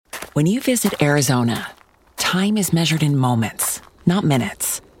When you visit Arizona, time is measured in moments, not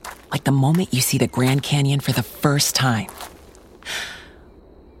minutes. Like the moment you see the Grand Canyon for the first time.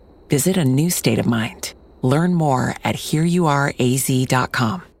 Visit a new state of mind. Learn more at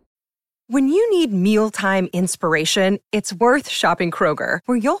hereyouareaz.com. When you need mealtime inspiration, it's worth shopping Kroger,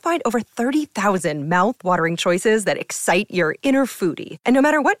 where you'll find over 30,000 mouth-watering choices that excite your inner foodie. And no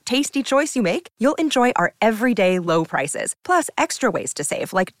matter what tasty choice you make, you'll enjoy our everyday low prices, plus extra ways to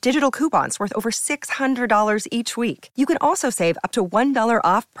save, like digital coupons worth over $600 each week. You can also save up to $1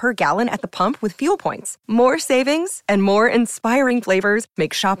 off per gallon at the pump with fuel points. More savings and more inspiring flavors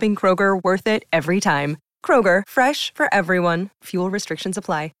make shopping Kroger worth it every time. Kroger, fresh for everyone. Fuel restrictions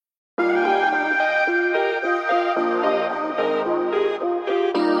apply.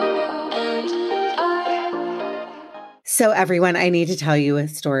 So everyone, I need to tell you a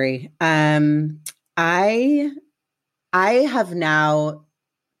story. I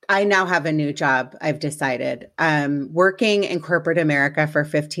now have a new job. I've decided, working in corporate America for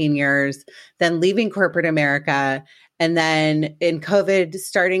 15 years, then leaving corporate America. And then in COVID,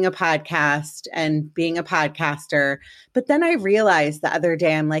 starting a podcast and being a podcaster. But then I realized the other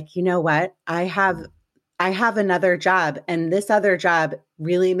day, I'm like, you know what? I have another job, and this other job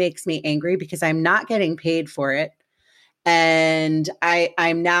really makes me angry because I'm not getting paid for it. And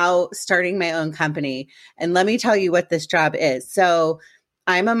I'm now starting my own company. And let me tell you what this job is. So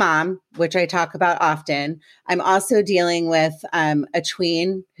I'm a mom, which I talk about often. I'm also dealing with a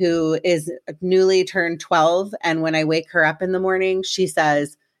tween who is newly turned 12. And when I wake her up in the morning, she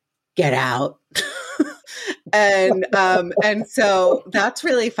says, "Get out." And so that's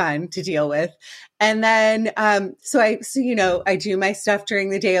really fun to deal with. And then, so I do my stuff during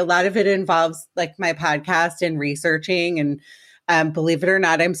the day. A lot of it involves like my podcast and researching. And believe it or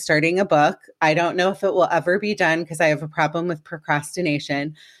not, I'm starting a book. I don't know if it will ever be done because I have a problem with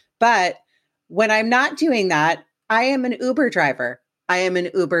procrastination. But when I'm not doing that, I am an Uber driver. And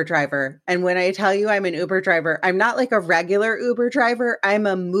when I tell you I'm an Uber driver, I'm not like a regular Uber driver. I'm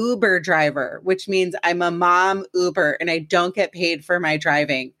a Moober driver, which means I'm a mom Uber, and I don't get paid for my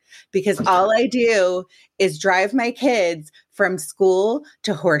driving because all I do is drive my kids from school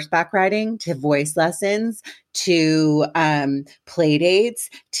to horseback riding, to voice lessons, to play dates,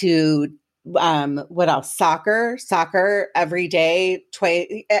 to what else? Soccer every day.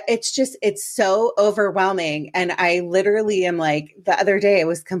 It's so overwhelming. And I literally am like, the other day I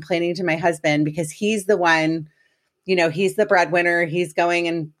was complaining to my husband because he's the one, he's the breadwinner. He's going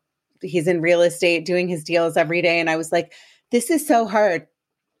and he's in real estate doing his deals every day. And I was like, this is so hard.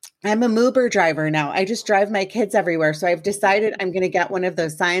 I'm a Moober driver now. I just drive my kids everywhere. So I've decided I'm going to get one of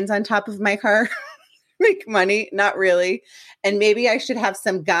those signs on top of my car. Make money. Not really. And maybe I should have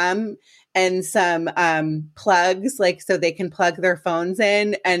some gum and some plugs, like so they can plug their phones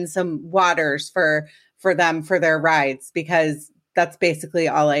in, and some waters for them for their rides, because that's basically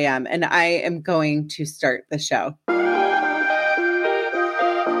all I am. And I am going to start the show.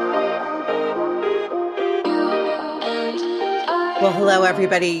 Well, hello,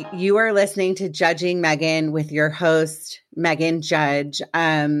 everybody. You are listening to Judging Megan with your host, Megan Judge.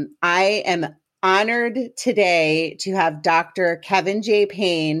 I am honored today to have Dr. Kevin J.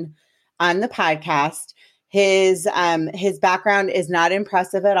 Payne on the podcast. His background is not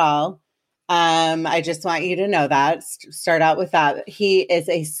impressive at all. I just want you to know that. Start out with that. He is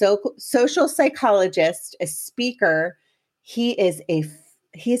a social psychologist, a speaker. He's a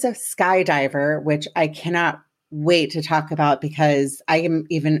skydiver, which I cannot wait to talk about because I'm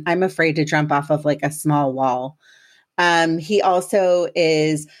afraid to jump off of like a small wall. He also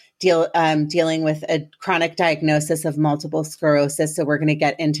is dealing with a chronic diagnosis of multiple sclerosis. So we're going to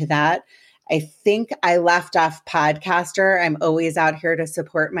get into that. I think I left off podcaster. I'm always out here to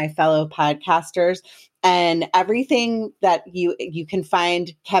support my fellow podcasters, and everything that you can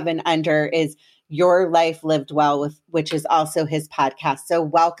find Kevin under is Your Life Lived Well, with which is also his podcast. So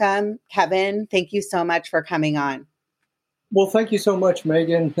welcome, Kevin. Thank you so much for coming on. Well, thank you so much,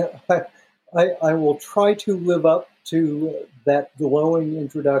 Megan. I will try to live up to that glowing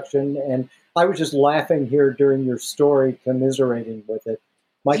introduction. And I was just laughing here during your story, commiserating with it.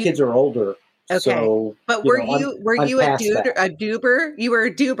 My kids are older. Okay. So, but were you a doober? You were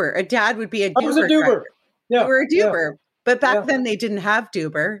a doober. A dad would be a doober. I was a doober. Yeah. You were a doober. Yeah. But back then they didn't have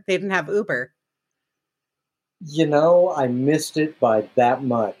doober. They didn't have Uber. I missed it by that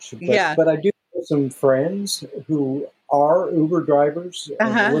much. But I do have some friends who are Uber drivers and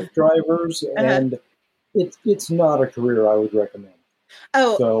Lyft drivers, and it's not a career I would recommend.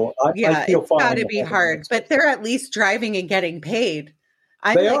 Oh, so I feel it's fine. Got to be hard, but they're at least driving and getting paid.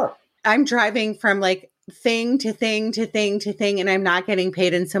 I'm driving from like thing to thing to thing to thing, and I'm not getting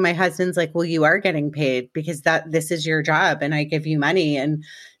paid. And so my husband's like, well, you are getting paid because this is your job and I give you money. And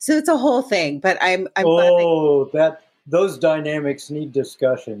so it's a whole thing, but I'm glad those dynamics need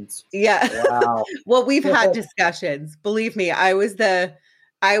discussions. Yeah. Wow. Well, we've had discussions. Believe me, I worked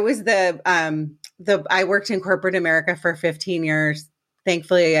in corporate America for 15 years.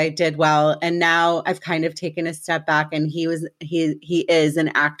 Thankfully, I did well. And now I've kind of taken a step back, and he is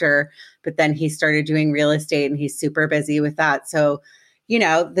an actor, but then he started doing real estate and he's super busy with that. So, we've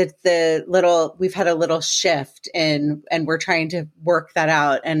had a little shift and we're trying to work that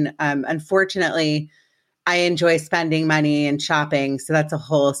out. And unfortunately, I enjoy spending money and shopping. So that's a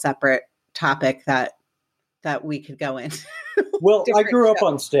whole separate topic that we could go into. Well, I grew up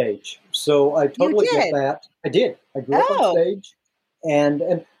on stage, so I totally get that. I did. I grew up on stage,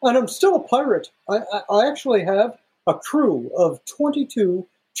 and I'm still a pirate. I actually have a crew of 22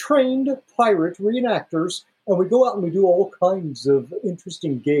 trained pirate reenactors, and we go out and we do all kinds of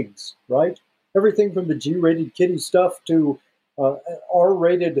interesting gigs, right? Everything from the G-rated kiddie stuff to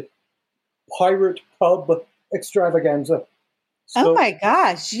R-rated pirate pub extravaganza. So, oh my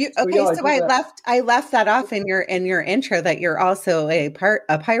gosh! I left that off in your intro that you're also a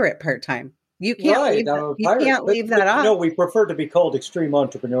pirate part time. You can't leave that off. No, we prefer to be called extreme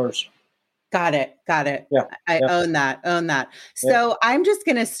entrepreneurs. Got it. Yeah, I own that. So I'm just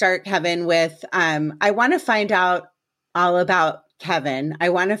going to start, Kevin, with I want to find out all about Kevin. I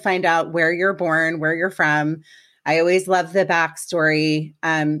want to find out where you're born, where you're from. I always love the backstory.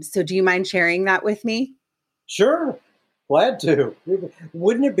 So do you mind sharing that with me? Sure. Glad to.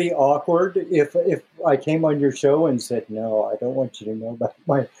 Wouldn't it be awkward if I came on your show and said, no, I don't want you to know about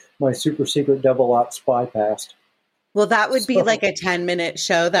my super secret double op spy past? Well, that would be like a 10-minute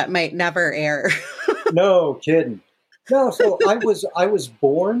show that might never air. No kidding. No, so I was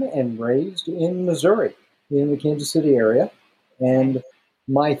born and raised in Missouri, in the Kansas City area. And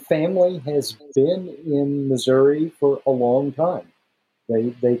my family has been in Missouri for a long time.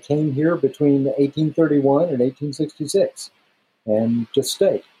 They came here between 1831 and 1866 and just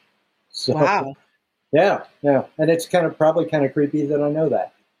stayed. So, wow. Yeah. And it's probably kind of creepy that I know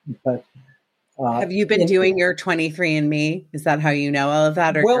that. But have you been doing your 23andMe? Is that how you know all of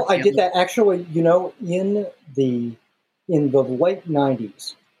that? Well, I did that actually, in the late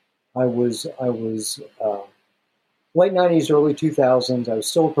 90s. I was late 90s, early 2000s. I was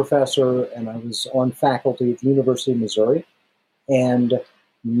still a professor and I was on faculty at the University of Missouri. And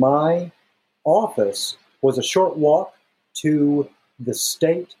my office was a short walk to the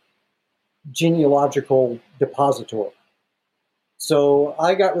state genealogical depository. So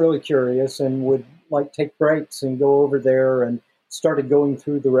I got really curious and would take breaks and go over there and started going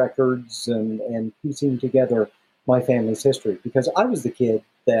through the records and piecing together my family's history. Because I was the kid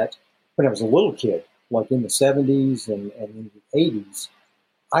that, when I was a little kid, like in the 70s and in the 80s,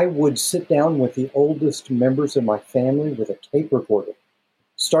 I would sit down with the oldest members of my family with a tape recorder,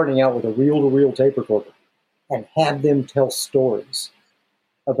 starting out with a reel-to-reel tape recorder, and have them tell stories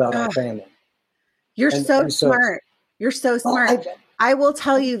about our family. You're so smart. You're so smart. I will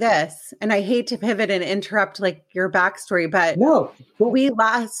tell you this, and I hate to pivot and interrupt your backstory, but no, cool. we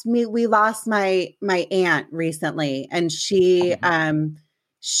lost my aunt recently, and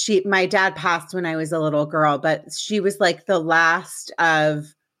my dad passed when I was a little girl, but she was the last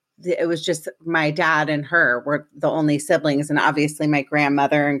of. It was just my dad and her were the only siblings. And obviously my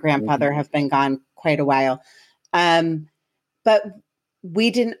grandmother and grandfather have been gone quite a while. But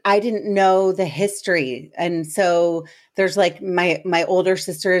I didn't know the history. And so there's my older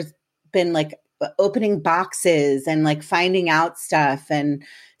sister has been opening boxes and finding out stuff. And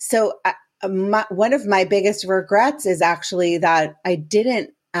so one of my biggest regrets is actually that I didn't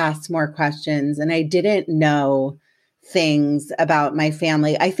ask more questions and I didn't know things about my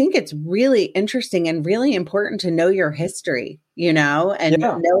family. I think it's really interesting and really important to know your history, and know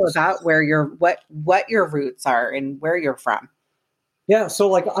about where what your roots are and where you're from. Yeah.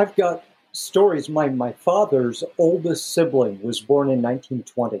 So I've got stories. My father's oldest sibling was born in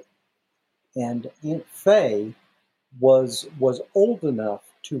 1920, and Aunt Faye was old enough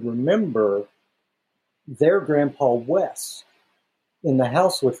to remember their grandpa Wes in the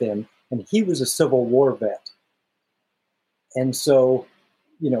house with them, and he was a Civil War vet. And so,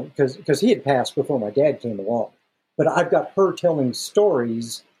 because he had passed before my dad came along, but I've got her telling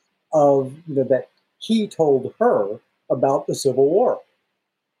stories of, that he told her about the Civil War.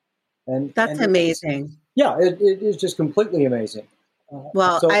 And that's amazing. It is just completely amazing.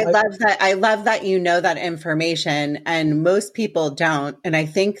 Well, I love that. I love that you know that information, and most people don't. And I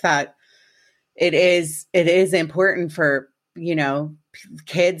think that it is important for,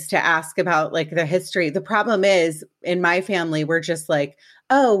 kids to ask about like the history. The problem is in my family, we're just like,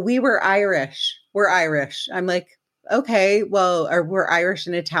 oh, we were Irish. We're Irish. I'm like, okay, well, or we're Irish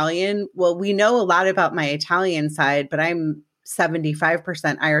and Italian. Well, we know a lot about my Italian side, but I'm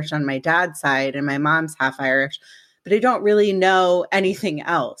 75% Irish on my dad's side and my mom's half Irish, but I don't really know anything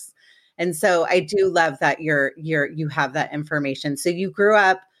else. And so I do love that you have that information. So you grew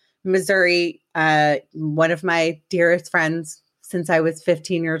up Missouri. One of my dearest friends since I was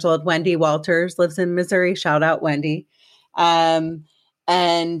 15 years old, Wendy Walters, lives in Missouri. Shout out, Wendy. And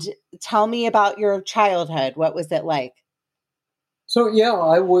tell me about your childhood. What was it like? So, yeah,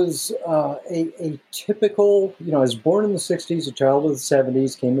 I was a typical, I was born in the 60s, a child of the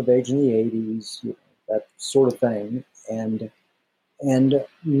 70s, came of age in the 80s, that sort of thing. And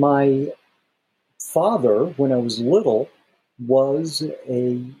my father, when I was little, was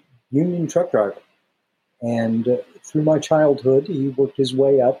a union truck driver. And through my childhood, he worked his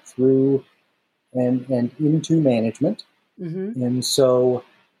way up through and into management. Mm-hmm. And so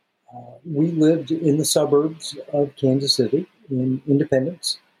we lived in the suburbs of Kansas City in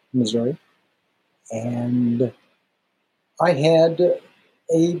Independence, Missouri. And I had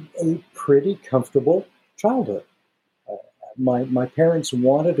a pretty comfortable childhood. My parents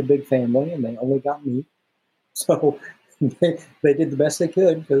wanted a big family, and they only got me. So they did the best they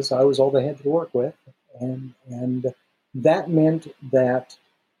could because I was all they had to work with. And that meant that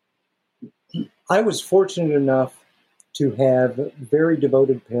I was fortunate enough to have very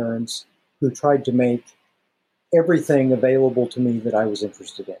devoted parents who tried to make everything available to me that I was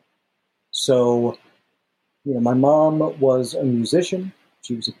interested in. So, my mom was a musician.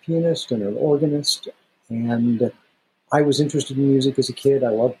 She was a pianist and an organist. And I was interested in music as a kid. I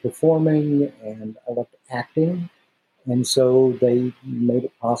loved performing and I loved acting. And so they made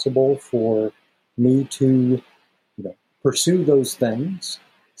it possible for me to, pursue those things.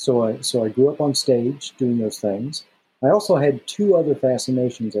 So I grew up on stage doing those things. I also had two other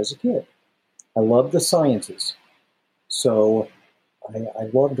fascinations as a kid. I loved the sciences. So I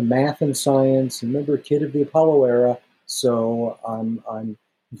loved math and science. I remember a kid of the Apollo era. So I'm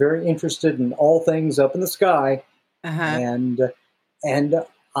very interested in all things up in the sky. Uh-huh. And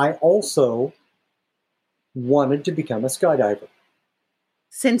I also wanted to become a skydiver.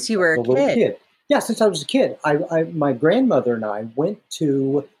 Since you were a kid? Yeah, since I was a kid. My grandmother and I went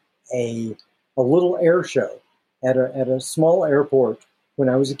to a little air show at a small airport when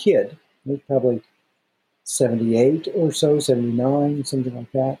I was a kid. It was probably 78 or so, 79, something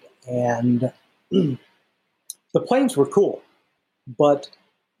like that. And the planes were cool. But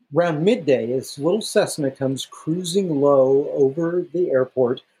around midday, this little Cessna comes cruising low over the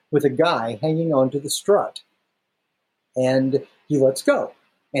airport with a guy hanging onto the strut. And he lets go.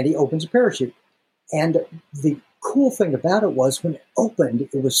 And he opens a parachute. And the cool thing about it was when it opened,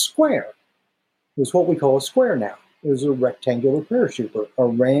 it was square. It was what we call a square now. It was a rectangular parachute, or a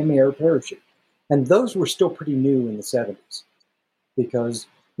ram air parachute. And those were still pretty new in the 70s because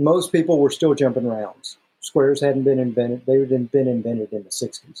most people were still jumping rounds. Squares hadn't been invented. They had been invented in the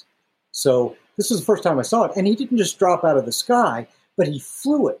 60s. So this was the first time I saw it. And he didn't just drop out of the sky, but he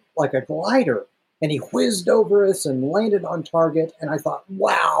flew it like a glider. And he whizzed over us and landed on target. And I thought,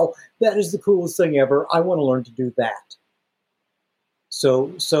 wow, that is the coolest thing ever. I want to learn to do that.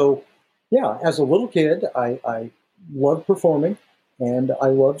 So yeah, as a little kid, I loved performing and I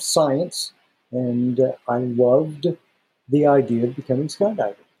loved science and I loved the idea of becoming a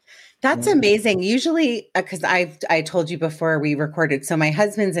skydiver. That's amazing. Usually, because I told you before we recorded, so my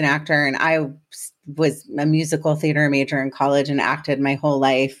husband's an actor and I was a musical theater major in college and acted my whole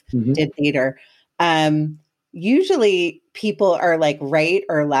life, did theater. Usually people are like right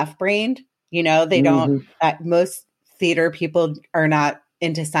or left brained, they don't, most theater people are not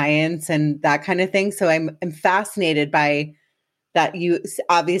into science and that kind of thing. So I'm fascinated by that. You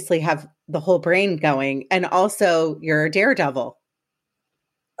obviously have the whole brain going and also you're a daredevil.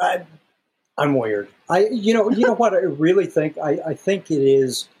 I'm weird. You know what I really think? I think it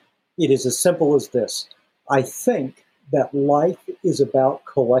is as simple as this. I think that life is about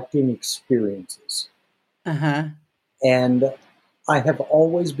collecting experiences. Uh-huh. And I have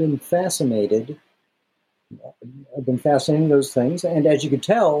always been fascinated. I've been fascinated in those things. And as you could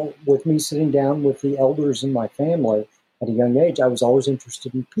tell, with me sitting down with the elders in my family at a young age, I was always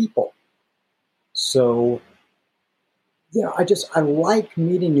interested in people. So, I like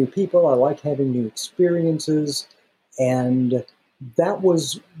meeting new people. I like having new experiences. And that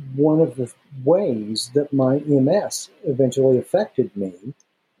was one of the ways that my MS eventually affected me.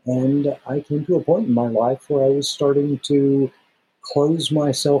 And I came to a point in my life where I was starting to close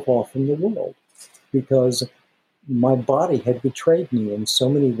myself off from the world because my body had betrayed me in so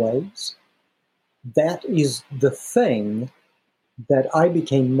many ways. That is the thing that I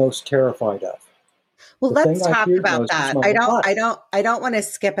became most terrified of. Well, The let's thing I talk feared about most was that. my body. I don't want to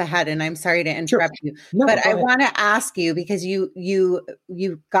skip ahead, and I'm sorry to Sure. interrupt you, No, but go I ahead. want to ask you because you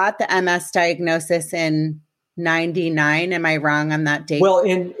got the MS diagnosis in 99. Am I wrong on that date? Well,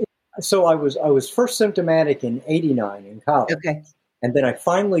 so I was first symptomatic in '89 in college, Okay. and then I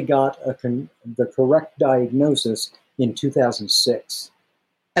finally got the correct diagnosis in 2006.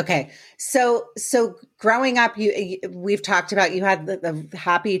 Okay. So growing up, we've talked about you had the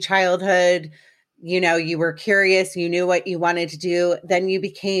happy childhood, you were curious, you knew what you wanted to do. Then you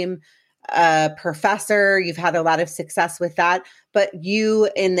became a professor. You've had a lot of success with that. But you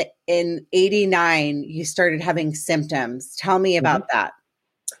in '89, you started having symptoms. Tell me about that.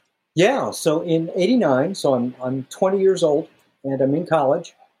 Yeah. So in '89, so I'm 20 years old and I'm in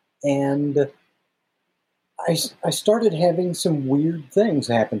college, and I started having some weird things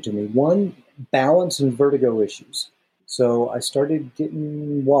happen to me. One, balance and vertigo issues. So I started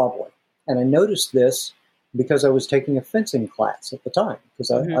getting wobbly. And I noticed this because I was taking a fencing class at the time, because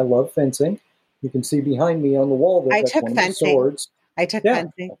I love fencing. You can see behind me on the wall there, I that's took one of the fencing. swords. I took Yeah.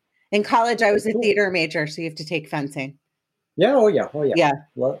 fencing. In college, I was a Cool. theater major, so you have to take fencing. Yeah, oh yeah. Yeah.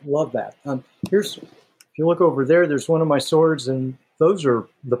 Love that. If you look over there, there's one of my swords, and those are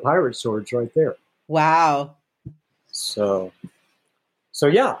the pirate swords right there. Wow. So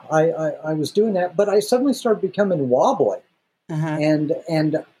yeah, I was doing that, but I suddenly started becoming wobbly, and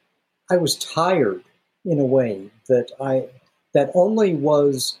I was tired in a way that only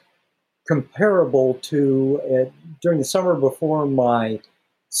was comparable to during the summer before my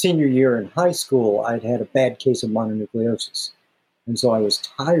senior year in high school. I'd had a bad case of mononucleosis, and so I was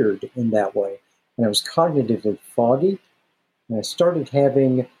tired in that way, and I was cognitively foggy, and I started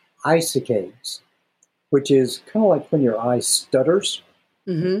having eye saccades, which is kind of like when your eye stutters.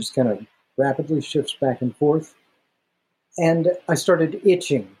 It just kind of rapidly shifts back and forth. And I started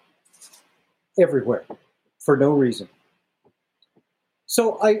itching everywhere for no reason.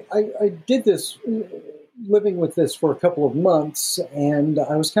 So I did this, living with this for a couple of months, and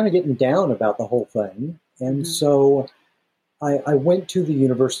I was kind of getting down about the whole thing. And so I went to the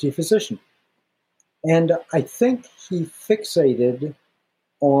university physician. And I think he fixated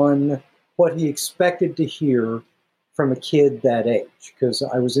on what he expected to hear from a kid that age, because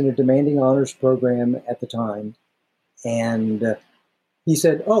I was in a demanding honors program at the time. And he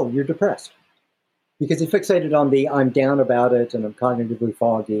said, "Oh, you're depressed." Because he fixated on the "I'm down about it and I'm cognitively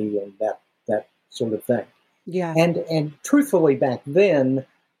foggy" and that sort of thing. Yeah. And truthfully, back then,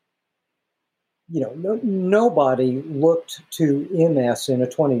 nobody looked to MS in a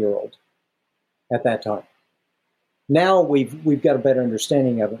 20-year-old at that time. Now we've got a better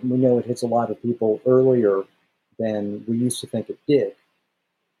understanding of it, and we know it hits a lot of people earlier than we used to think it did.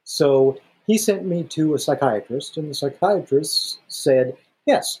 So he sent me to a psychiatrist, and the psychiatrist said,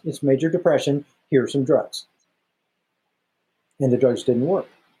 "Yes, it's major depression. Here are some drugs." And the drugs didn't work.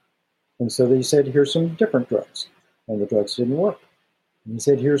 And so they said, "Here's some different drugs." And the drugs didn't work. And he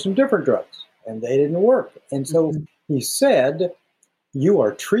said, "Here's some different drugs." And they didn't work. And so he said, "You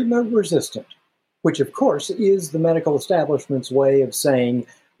are treatment resistant," which of course is the medical establishment's way of saying,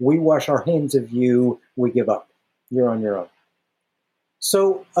 "We wash our hands of you, we give up. You're on your own."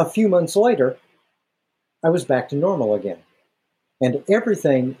 So a few months later, I was back to normal again. And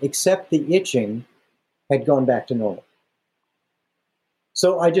everything except the itching had gone back to normal.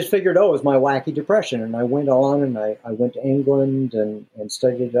 So I just figured, it was my wacky depression. And I went on, and I went to England and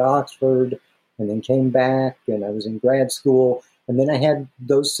studied at Oxford, and then came back, and I was in grad school. And then I had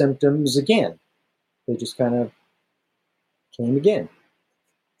those symptoms again. They just kind of came again.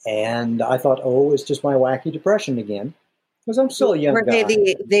 And I thought, it's just my wacky depression again, because I'm still a young guy.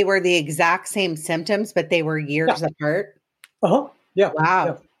 They were the exact same symptoms, but they were years apart? Yeah.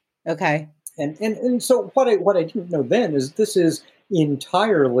 Wow. Yeah. Okay. And so what I didn't know then is this is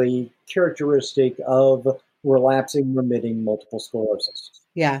entirely characteristic of relapsing remitting multiple sclerosis.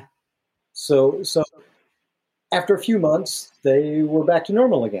 Yeah. So after a few months, they were back to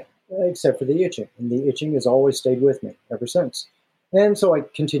normal again, except for the itching. And the itching has always stayed with me ever since. And so I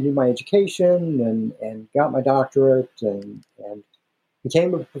continued my education and got my doctorate and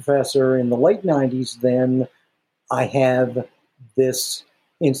became a professor. In the late 90s, then I have this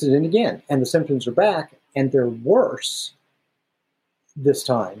incident again, and the symptoms are back, and they're worse this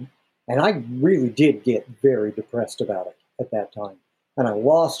time. And I really did get very depressed about it at that time. And I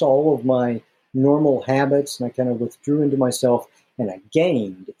lost all of my normal habits, and I kind of withdrew into myself, and I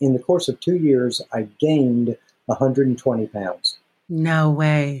gained, in the course of 2 years, I gained 120 pounds. No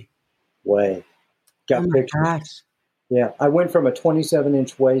way. Oh got my pictures. gosh. Yeah, I went from a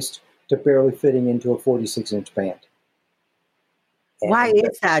 27-inch waist to barely fitting into a 46-inch pant. Why And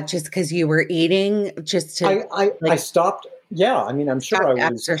is that? Just because you were eating just to I stopped. Yeah, I mean, I'm sure stop I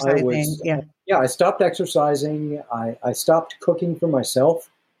was. exercising? Yeah. Yeah, I stopped exercising. I stopped cooking for myself.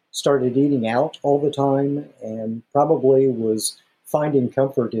 Started eating out all the time, and probably was finding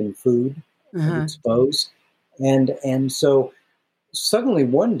comfort in food, I Uh-huh. would suppose. And so suddenly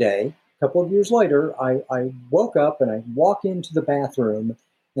one day, a couple of years later, I woke up and I walk into the bathroom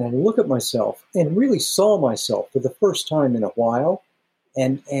and I look at myself and really saw myself for the first time in a while,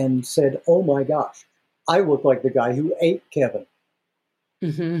 and said, "Oh my gosh, I look like the guy who ate Kevin."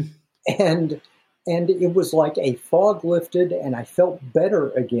 Hmm. And it was like a fog lifted, and I felt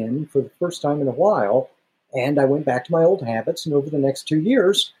better again for the first time in a while. And I went back to my old habits, and over the next 2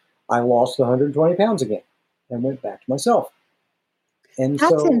 years, I lost 120 pounds again and went back to myself. And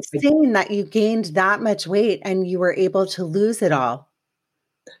That's so, insane that you gained that much weight and you were able to lose it all.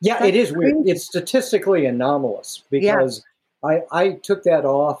 yeah, it That's is weird. crazy. It's statistically anomalous Yeah. because I took that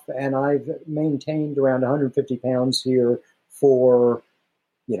off, and I've maintained around 150 pounds here for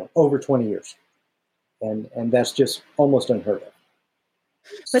over 20 years, and that's just almost unheard of.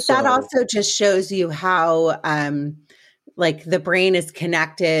 But that So also just shows you how like the brain is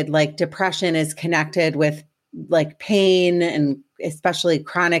connected, like depression is connected with like pain and especially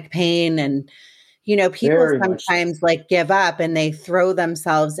chronic pain. And, people very much so. sometimes like give up and they throw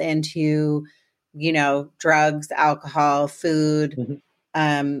themselves into, drugs, alcohol, food,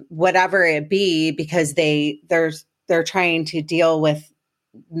 Mhm. whatever it be, because they're trying to deal with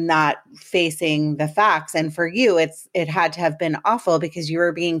not facing the facts. And for you, it had to have been awful because you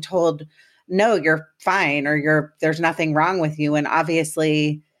were being told, no, you're fine, or there's nothing wrong with you. And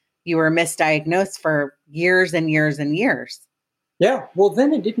obviously you were misdiagnosed for years and years and years. Yeah, well,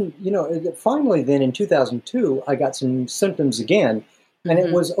 then it didn't, finally, then in 2002, I got some symptoms again, and it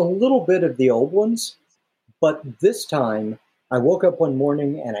Hmm. was a little bit of the old ones, but this time I woke up one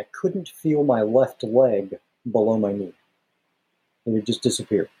morning and I couldn't feel my left leg below my knee. It had just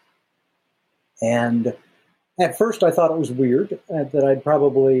disappeared. And at first I thought it was weird that I'd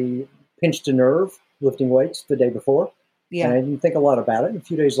probably pinched a nerve lifting weights the day before, and I Yeah. didn't think a lot about it. And a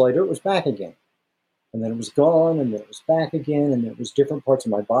few days later, it was back again. And then it was gone, and then it was back again, and it was different parts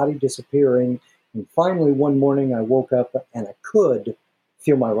of my body disappearing. And finally, one morning, I woke up and I could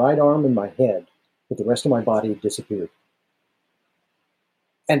feel my right arm and my head, but the rest of my body had disappeared.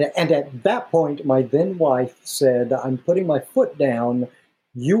 And at that point, my then wife said, "I'm putting my foot down.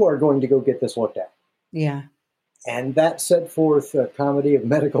 You are going to go get this looked at." Yeah. And that set forth a comedy of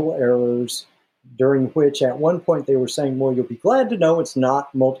medical errors, during which at one point they were saying, "Well, you'll be glad to know it's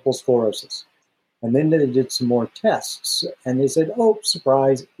not multiple sclerosis." And then they did some more tests, and they said, "Oh,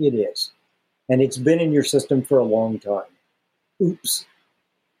 surprise, it is. And it's been in your system for a long time." Oops.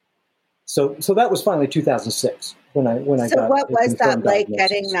 So that was finally 2006 when I So got what a was that confirmed like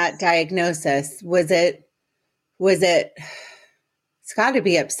getting diagnosis. that diagnosis? Was it it's got to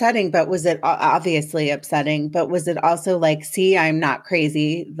be upsetting, but was it obviously upsetting, but was it also like, see, I'm not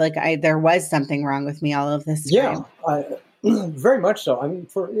crazy. Like there was something wrong with me all of this Yeah, time. very much so. I mean,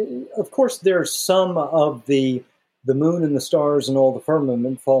 of course, there's some of the moon and the stars and all the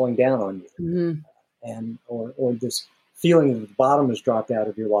firmament falling down on you, Hmm. and or this feeling that the bottom has dropped out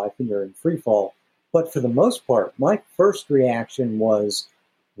of your life and you're in free fall. But for the most part, my first reaction was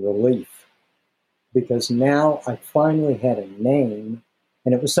relief, because now I finally had a name,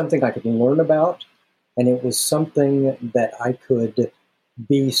 and it was something I could learn about, and it was something that I could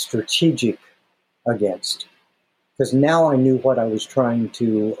be strategic against, because now I knew what I was trying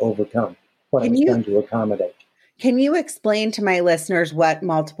to overcome, what I Can was you trying to accommodate. can you explain to my listeners what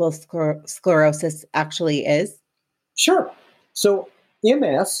multiple sclerosis actually is? Sure. So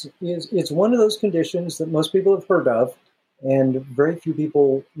MS is it's one of those conditions that most people have heard of, and very few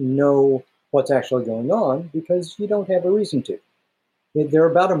people know what's actually going on because you don't have a reason to. There are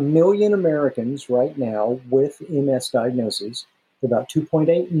about 1 million Americans right now with MS diagnoses, about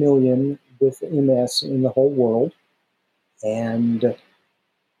 2.8 million with MS in the whole world, and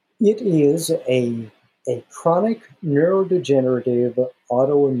it is a chronic neurodegenerative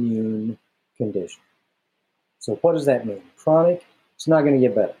autoimmune condition. So what does that mean? Chronic, it's not going to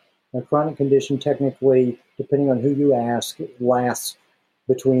get better. A chronic condition, technically, depending on who you ask, lasts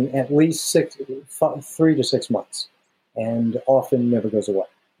between at least 3 to 6 months, and often never goes away.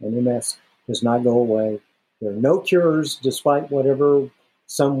 And MS does not go away. There are no cures, despite whatever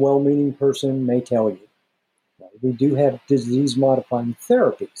some well-meaning person may tell you. We do have disease-modifying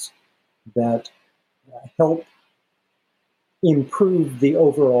therapies that help improve the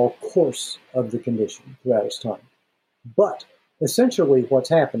overall course of the condition throughout its time. But essentially what's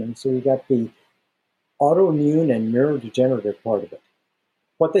happening, so we got the autoimmune and neurodegenerative part of it.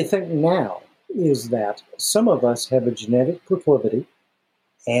 What they think now is that some of us have a genetic proclivity,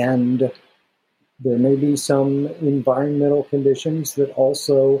 and there may be some environmental conditions that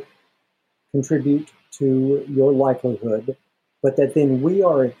also contribute to your likelihood, but that then we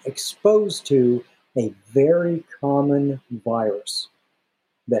are exposed to a very common virus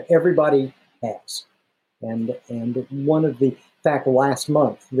that everybody has. And one of the, in fact, last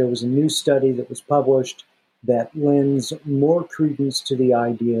month, there was a new study that was published that lends more credence to the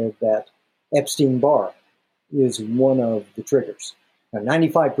idea that Epstein-Barr is one of the triggers. Now,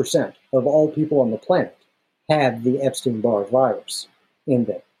 95% of all people on the planet have the Epstein-Barr virus in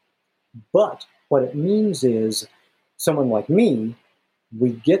them. But what it means is someone like me,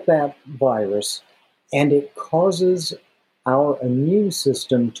 we get that virus and it causes our immune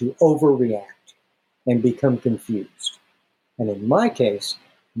system to overreact and become confused. And in my case,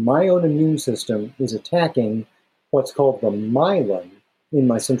 my own immune system is attacking what's called the myelin in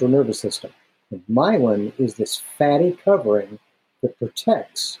my central nervous system. And myelin is this fatty covering that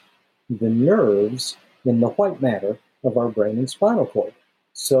protects the nerves in the white matter of our brain and spinal cord.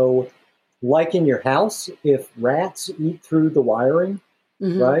 So, like in your house, if rats eat through the wiring,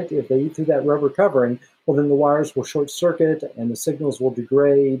 right? If they eat through that rubber covering, well, then the wires will short circuit and the signals will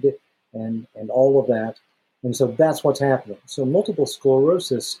degrade and all of that. And so that's what's happening. So multiple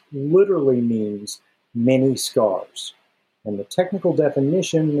sclerosis literally means many scars. And the technical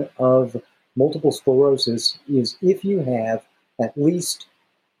definition of multiple sclerosis is if you have at least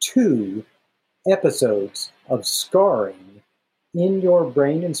 2 episodes of scarring in your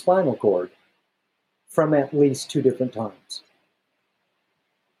brain and spinal cord from at least 2 different times.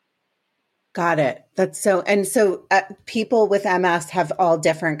 Got it. That's so, and so people with MS have all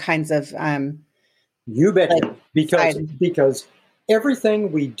different kinds of, you betcha, because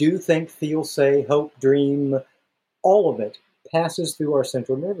everything we do, think, feel, say, hope, dream, all of it passes through our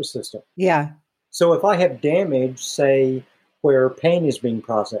central nervous system. Yeah. So if I have damage, say, where pain is being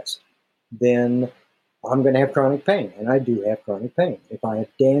processed, then I'm going to have chronic pain, and I do have chronic pain. If I have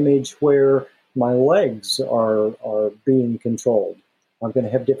damage where my legs are being controlled, I'm going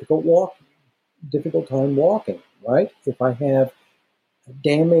to have difficult time walking, right? If I have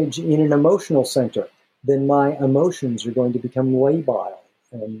damage in an emotional center, then my emotions are going to become labile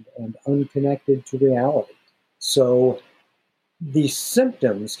and unconnected to reality. So these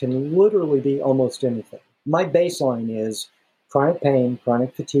symptoms can literally be almost anything. My baseline is chronic pain,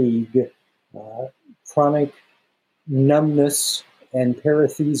 chronic fatigue, chronic numbness and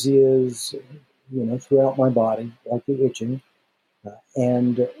paresthesias, throughout my body, like the itching,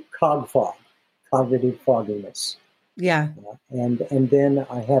 and fog, cognitive fogginess. Yeah. And then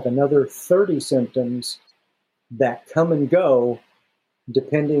I have another 30 symptoms that come and go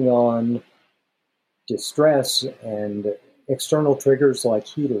depending on distress and external triggers like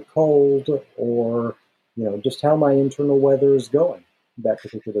heat or cold, or, just how my internal weather is going that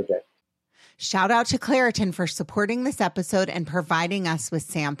particular day. Shout out to Claritin for supporting this episode and providing us with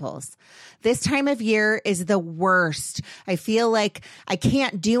samples. This time of year is the worst. I feel like I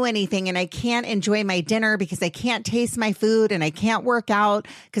can't do anything and I can't enjoy my dinner because I can't taste my food, and I can't work out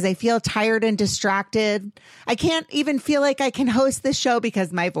because I feel tired and distracted. I can't even feel like I can host this show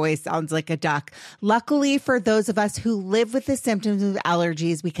because my voice sounds like a duck. Luckily for those of us who live with the symptoms of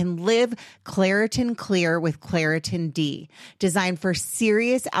allergies, we can live Claritin Clear with Claritin D. Designed for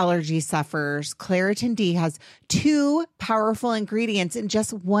serious allergy sufferers, Claritin D has 2 powerful ingredients in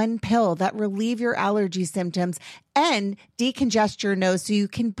just 1 pill that relieve your allergy symptoms and decongest your nose so you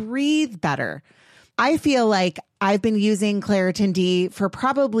can breathe better. I feel like I've been using Claritin D for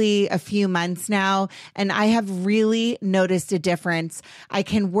probably a few months now, and I have really noticed a difference. I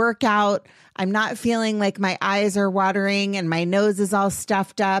can work out. I'm not feeling like my eyes are watering and my nose is all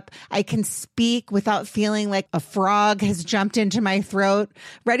stuffed up. I can speak without feeling like a frog has jumped into my throat.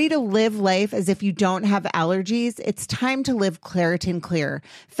 Ready to live life as if you don't have allergies? It's time to live Claritin Clear.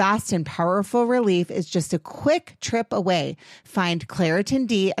 Fast and powerful relief is just a quick trip away. Find Claritin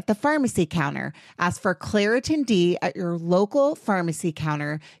D at the pharmacy counter. Ask for Claritin D at your local pharmacy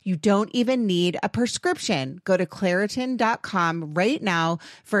counter. You don't even need a prescription. Go to Claritin.com right now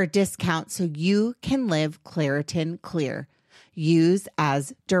for a discount so you can live Claritin Clear. Use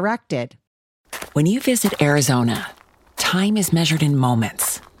as directed. When you visit Arizona, time is measured in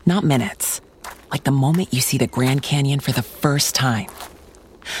moments, not minutes. Like the moment you see the Grand Canyon for the first time.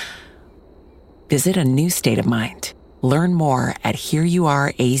 Visit a new state of mind. Learn more at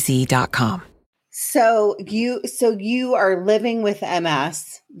hereyouareaz.com. So you are living with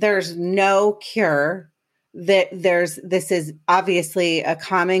MS. There's no cure. This is obviously a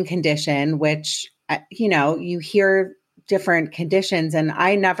common condition, which you hear different conditions, and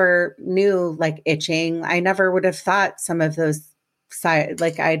I never knew like itching. I never would have thought some of those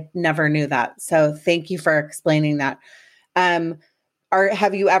I never knew that. So thank you for explaining that.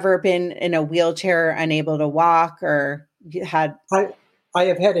 Have you ever been in a wheelchair, unable to walk, or you had? I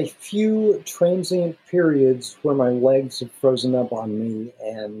have had a few transient periods where my legs have frozen up on me,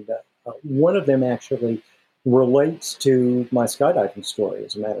 and one of them actually relates to my skydiving story.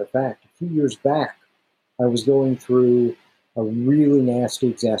 As a matter of fact, a few years back, I was going through a really nasty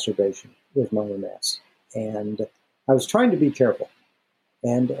exacerbation with my MS, and I was trying to be careful.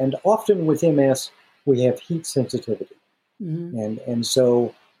 And often with MS, we have heat sensitivity, and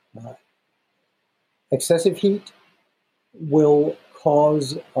so excessive heat will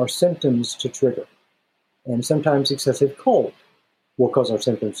cause our symptoms to trigger. And sometimes excessive cold will cause our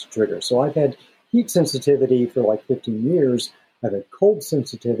symptoms to trigger. So I've had heat sensitivity for like 15 years. I've had cold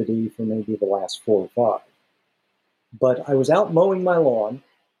sensitivity for maybe the last 4 or 5. But I was out mowing my lawn,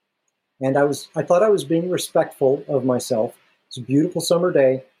 and I thought I was being respectful of myself. It's a beautiful summer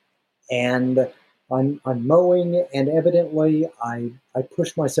day, and I'm mowing, and evidently I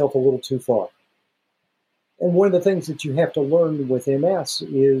pushed myself a little too far. And one of the things that you have to learn with MS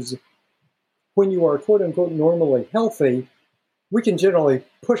is when you are quote unquote normally healthy, we can generally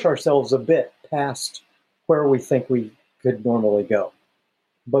push ourselves a bit past where we think we could normally go.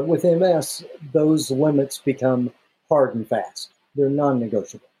 But with MS, those limits become hard and fast. They're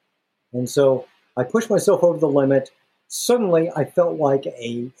non-negotiable. And so I pushed myself over the limit. Suddenly, I felt like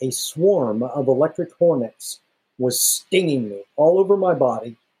a swarm of electric hornets was stinging me all over my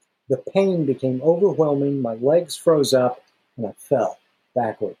body. The pain became overwhelming. My legs froze up, and I fell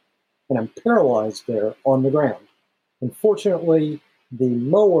backward. And I'm paralyzed there on the ground. And fortunately, the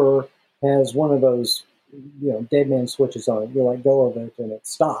mower has one of those, dead man switches on it. You let go of it, and it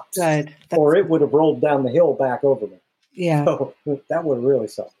stops. Good. Or it would have rolled down the hill back over me. Yeah. So that would have really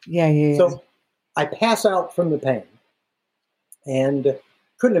sucked. Yeah. So I pass out from the pain, and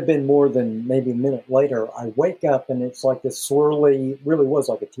couldn't have been more than maybe a minute later. I wake up, and it's like this swirly, really was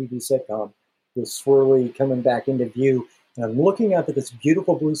like a TV sitcom, this swirly coming back into view. And I'm looking up at this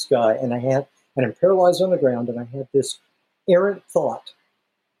beautiful blue sky, and I'm paralyzed on the ground, and I had this errant thought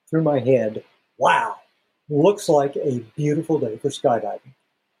through my head, wow, looks like a beautiful day for skydiving.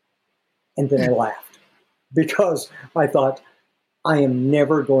 And then I laughed because I thought, I am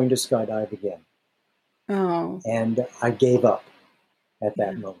never going to skydive again. Oh. And I gave up at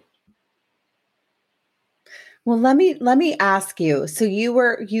that moment. Well, let me ask you. So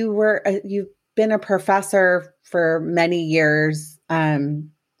you've been a professor for many years,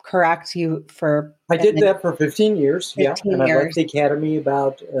 correct? I did that for 15 years. 15 and I years. left the academy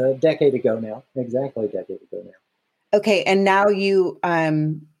about a decade ago now. Exactly a decade ago now. Okay, and now you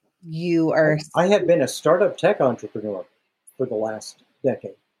are. I have been a startup tech entrepreneur for the last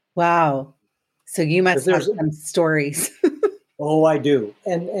decade. Wow. So you must have some stories. Oh, I do.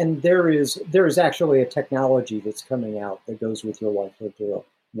 And there is actually a technology that's coming out that goes with Your Life Lived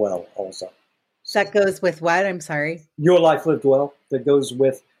Well also. That goes with what? I'm sorry. Your Life Lived Well, that goes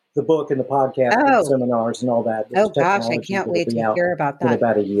with the book and the podcast and seminars and all that. Oh gosh, I can't wait to hear about that. In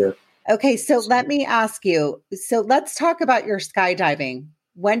about a year. Okay, so let me ask you. So let's talk about your skydiving.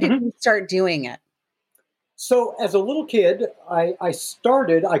 When did you start doing it? So as a little kid, I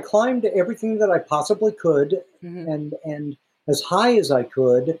climbed everything that I possibly could and as high as I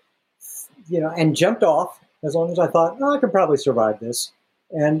could, and jumped off as long as I thought, I could probably survive this.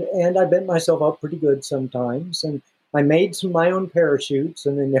 And I bent myself up pretty good sometimes. And I made my own parachutes,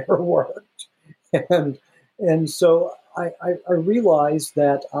 and they never worked. And so I realized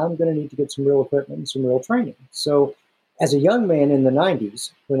that I'm going to need to get some real equipment and some real training. So as a young man in the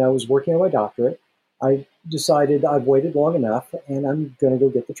 90s, when I was working on my doctorate, I decided I've waited long enough, and I'm going to go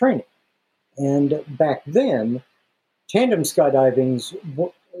get the training. And back then, tandem skydives,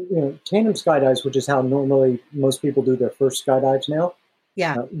 which is how normally most people do their first skydives now,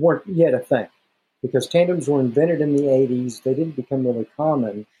 weren't yet a thing. Because tandems were invented in the 80s. They didn't become really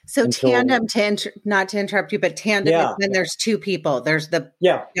common. So tandem, not to interrupt you, but tandem is when there's two people. There's the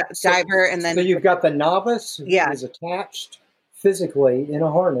diver, and then... So you've got the novice who is attached physically in a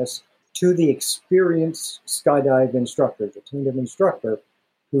harness to the experienced skydive instructor, the tandem instructor,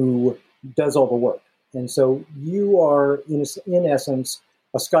 who does all the work. And so you are, in essence,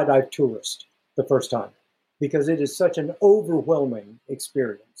 a skydive tourist the first time, because it is such an overwhelming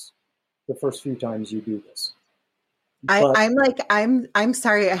experience the first few times you do this. But I'm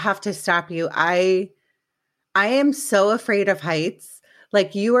sorry, I have to stop you. I am so afraid of heights.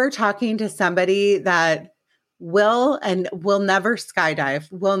 Like you are talking to somebody that will never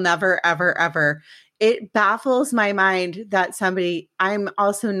skydive, will never, ever, ever. It baffles my mind that I'm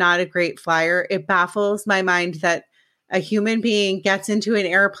also not a great flyer. It baffles my mind that a human being gets into an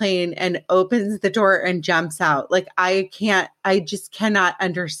airplane and opens the door and jumps out. Like I just cannot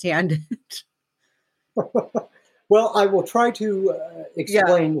understand it. well, I will try to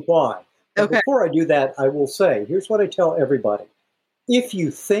explain why. But Okay. before I do that, I will say, here's what I tell everybody. If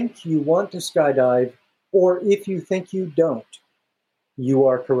you think you want to skydive, or if you think you don't, you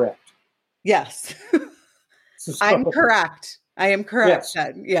are correct. Yes. So, I'm correct. I am correct.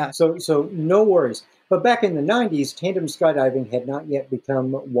 Yes. Yeah. So no worries. But back in the 90s, tandem skydiving had not yet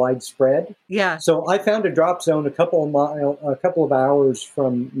become widespread. Yeah. So I found a drop zone a couple of hours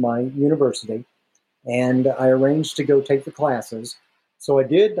from my university, and I arranged to go take the classes. So I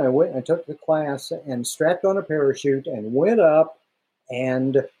did. I went. I took the class and strapped on a parachute and went up.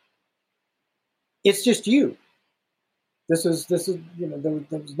 And it's just you. This is there's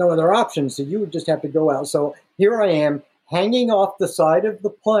no other option. So you would just have to go out. So here I am, hanging off the side of the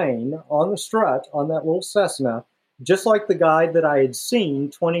plane on the strut on that little Cessna, just like the guy that I had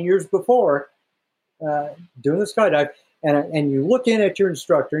seen 20 years before doing the skydive. And you look in at your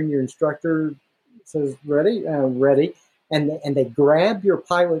instructor, and your instructor says, "Ready, ready," and they grab your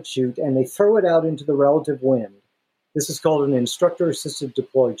pilot chute and they throw it out into the relative wind. This is called an instructor-assisted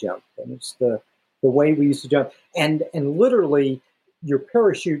deploy jump, and it's the way we used to jump. And literally, your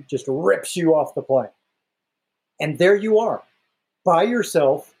parachute just rips you off the plane. And there you are, by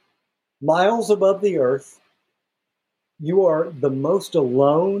yourself, miles above the earth. You are the most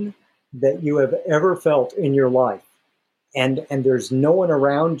alone that you have ever felt in your life. And there's no one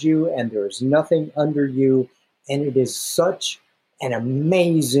around you, and there's nothing under you. And it is such an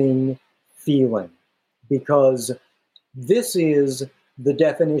amazing feeling, because this is the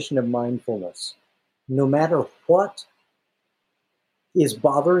definition of mindfulness. No matter what is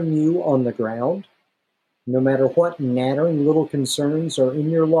bothering you on the ground, no matter what nattering little concerns are in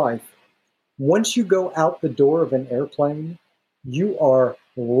your life, once you go out the door of an airplane, you are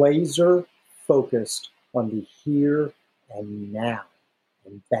laser focused on the here and now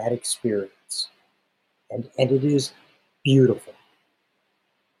and that experience. And it is beautiful.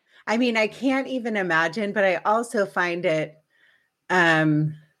 I mean, I can't even imagine, but I also find it,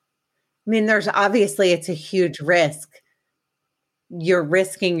 there's obviously it's a huge risk. You're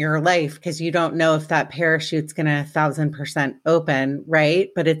risking your life because you don't know if that parachute's going to 1,000% open, right?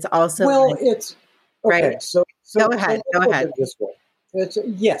 But it's also it's okay. Right. So Go ahead. Go ahead. This way.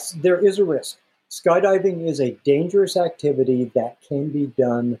 Yes, there is a risk. Skydiving is a dangerous activity that can be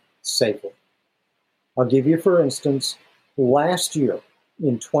done safely. I'll give you, for instance, last year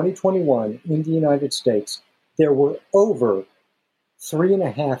in 2021 in the United States, there were over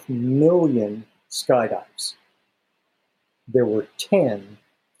 3.5 million skydives. There were 10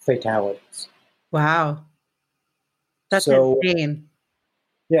 fatalities. Wow. That's insane.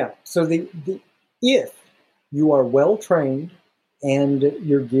 Yeah. So if you are well trained and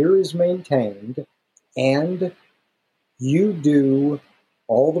your gear is maintained and you do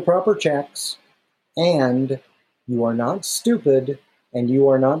all the proper checks and you are not stupid and you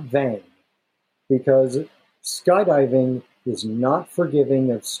are not vain, because skydiving is not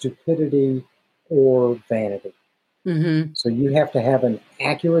forgiving of stupidity or vanity. Mm-hmm. So you have to have an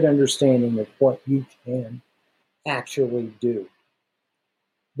accurate understanding of what you can actually do.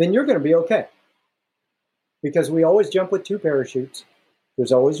 Then you're going to be okay. Because we always jump with 2 parachutes.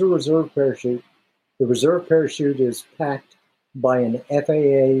 There's always a reserve parachute. The reserve parachute is packed by an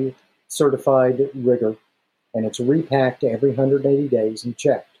FAA certified rigger, and it's repacked every 180 days and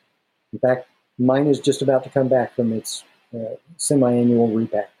checked. In fact, mine is just about to come back from its semi-annual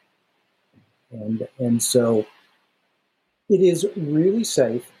repack. And so it is really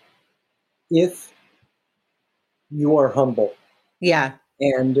safe if you are humble. Yeah.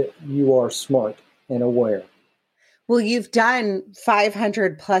 And you are smart and aware. Well, you've done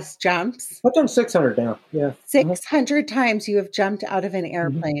 500 plus jumps. I've done 600 now. Yeah. 600 times you have jumped out of an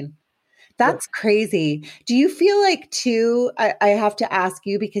airplane. Mm-hmm. That's crazy. Do you feel like, too, I have to ask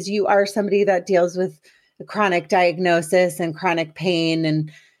you, because you are somebody that deals with chronic diagnosis and chronic pain.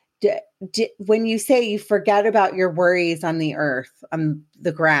 And when you say you forget about your worries on the earth, on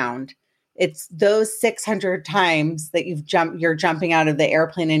the ground, it's those 600 times that you're jumping out of the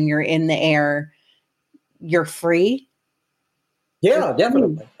airplane and you're in the air, you're free? Yeah,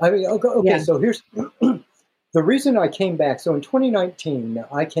 definitely. I mean, okay. Yeah. So here's the reason I came back. So in 2019,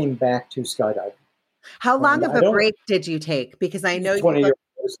 I came back to skydiving. How long And of a break did you take? Because I know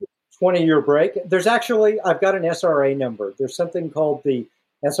 20-year break. There's actually, I've got an SRA number. There's something called the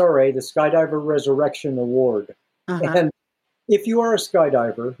SRA, the Skydiver Resurrection Award. And if you are a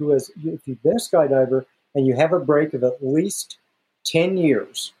skydiver if you've been a skydiver and you have a break of at least 10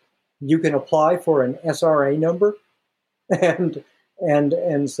 years, you can apply for an SRA number. And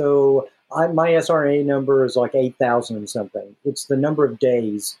so my SRA number is like 8,000 and something. It's the number of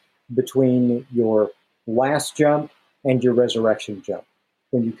days between your last jump and your resurrection jump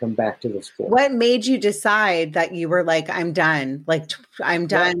when you come back to the sport. What made you decide that you were like, I'm done? Like, I'm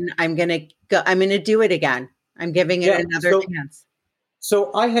done. Yeah. I'm going to go. I'm going to do it again. I'm giving it another chance.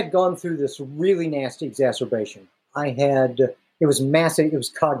 So I had gone through this really nasty exacerbation. It was massive. It was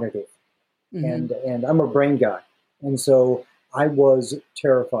cognitive. And I'm a brain guy. And so I was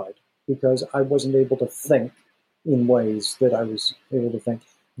terrified because I wasn't able to think in ways that I was able to think.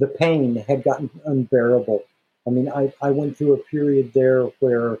 The pain had gotten unbearable. I mean, I went through a period there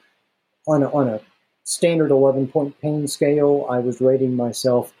where on a standard 11-point pain scale, I was rating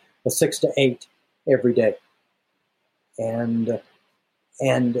myself a 6 to 8 every day. And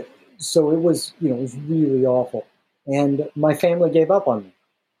so it was, it was really awful. And my family gave up on me.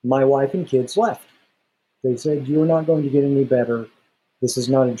 My wife and kids left. They said, "You're not going to get any better. This is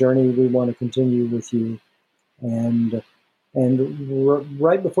not a journey we want to continue with you." And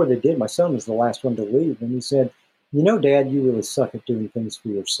right before they did, my son was the last one to leave. And he said, "Dad, you really suck at doing things for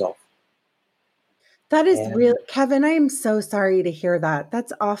yourself." That is real. Kevin, I am so sorry to hear that.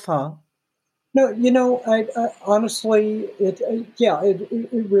 That's awful. No, I honestly, it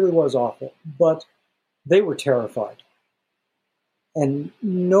really was awful. But they were terrified. And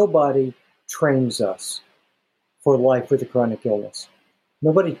nobody trains us for life with a chronic illness.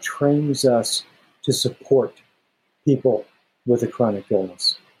 Nobody trains us to support people with a chronic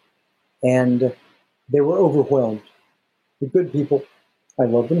illness. And they were overwhelmed. The good people, I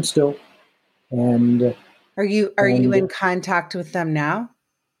love them still. And are you in contact with them now?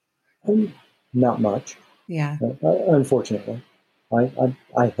 Not much. Yeah. Unfortunately,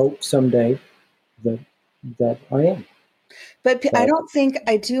 I hope someday that I am. But I don't think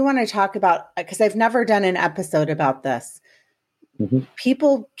I do want to talk about, because I've never done an episode about this.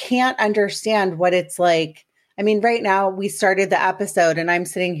 People can't understand what it's like. I mean, right now we started the episode and I'm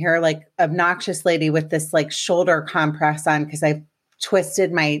sitting here like obnoxious lady with this like shoulder compress on because I've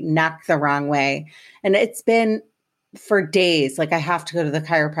twisted my neck the wrong way. And it's been for days, like I have to go to the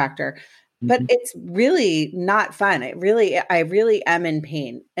chiropractor. But it's really not fun. I really am in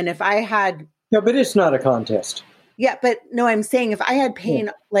pain. And if I had... No, but it's not a contest. Yeah, but no, I'm saying if I had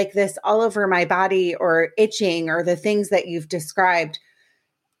pain like this all over my body or itching or the things that you've described,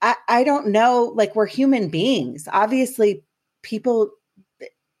 I don't know, like we're human beings. Obviously, people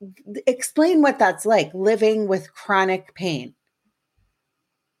explain what that's like, living with chronic pain.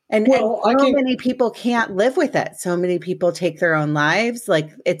 And many people can't live with it. So many people take their own lives.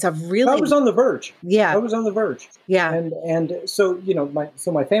 Like it's a really... I was on the verge. Yeah. I was on the verge. Yeah. And so,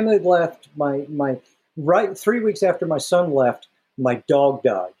 my family left. Right 3 weeks after my son left, my dog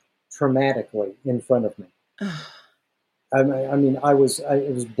died traumatically in front of me. I mean, it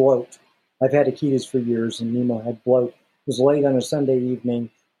was bloat. I've had Akitas for years, and Nemo had bloat. It was late on a Sunday evening.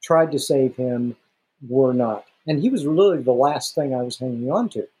 Tried to save him, were not. And he was really the last thing I was hanging on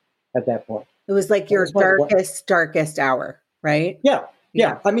to at that point. It was like your darkest hour, right? Yeah.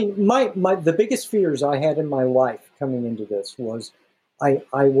 Yeah. I mean, the biggest fears I had in my life coming into this was I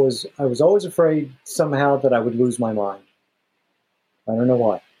was always afraid somehow that I would lose my mind. I don't know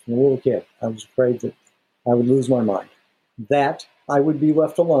why. I'm a little kid. I was afraid that I would lose my mind, that I would be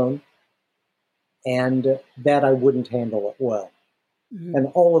left alone, and that I wouldn't handle it well. And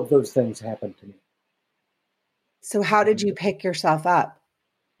all of those things happened to me. So how did you pick yourself up?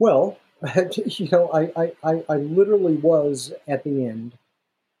 Well, I literally was at the end,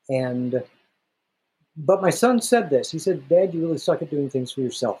 but my son said this. He said, "Dad, you really suck at doing things for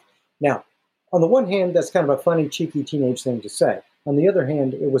yourself." Now, on the one hand, that's kind of a funny, cheeky teenage thing to say. On the other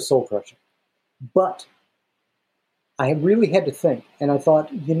hand, it was soul crushing. But I really had to think, and I thought,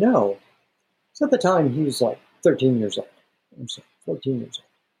 so at the time he was like 13 years old. I'm sorry, 14 years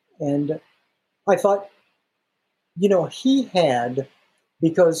old. And I thought, he had,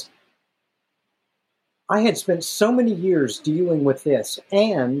 because I had spent so many years dealing with this,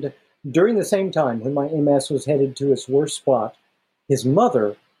 and during the same time when my MS was headed to its worst spot, his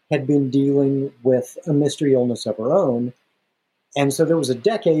mother had been dealing with a mystery illness of her own. And so there was a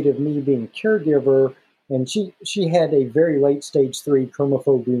decade of me being a caregiver, and she had a very late stage 3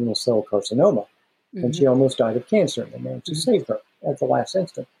 chromophobe renal cell carcinoma, and she almost died of cancer, and they managed to save her at the last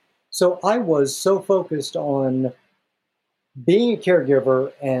instant. So I was so focused on being a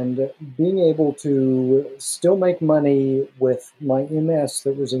caregiver and being able to still make money with my MS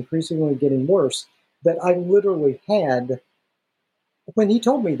that was increasingly getting worse that I literally had, when he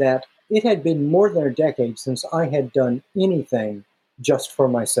told me that, it had been more than a decade since I had done anything just for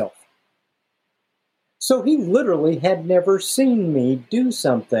myself. So he literally had never seen me do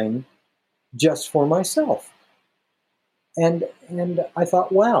something just for myself. And I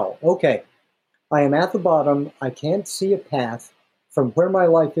thought, wow, okay, I am at the bottom. I can't see a path from where my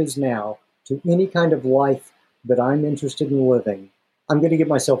life is now to any kind of life that I'm interested in living. I'm going to give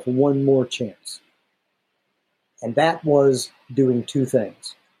myself one more chance. And that was doing two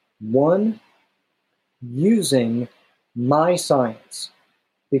things. One, using my science,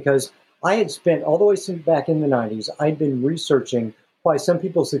 because I had spent, all the way since back in the 90s, I'd been researching why some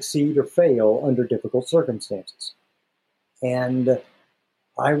people succeed or fail under difficult circumstances. And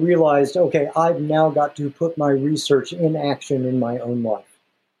I realized, okay, I've now got to put my research in action in my own life.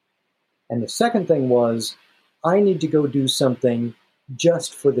 And the second thing was, I need to go do something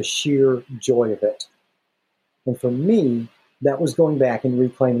just for the sheer joy of it. And for me, that was going back and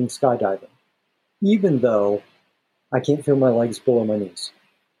reclaiming skydiving, even though I can't feel my legs below my knees.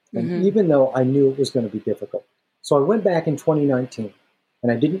 And even though I knew it was going to be difficult. So I went back in 2019,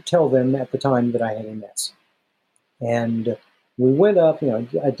 and I didn't tell them at the time that I had MS. And we went up,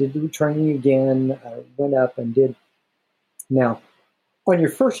 I did the training again, I went up and did. Now, on your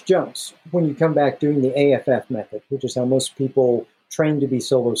first jumps, when you come back doing the AFF method, which is how most people train to be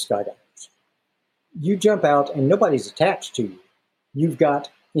solo skydivers, you jump out and nobody's attached to you. You've got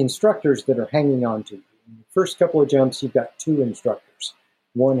instructors that are hanging on to you. In the first couple of jumps, you've got two instructors,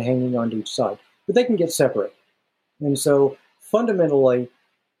 one hanging onto each side, but they can get separated. And so fundamentally,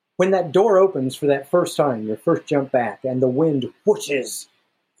 when that door opens for that first time, your first jump back, and the wind whooshes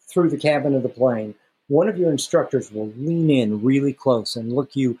through the cabin of the plane, one of your instructors will lean in really close and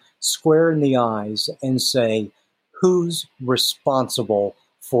look you square in the eyes and say, "Who's responsible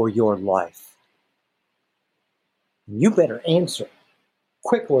for your life?" You better answer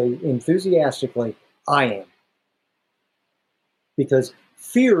quickly, enthusiastically, "I am." Because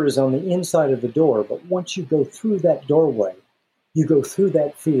fear is on the inside of the door, but once you go through that doorway, you go through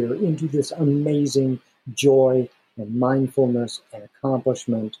that fear into this amazing joy and mindfulness and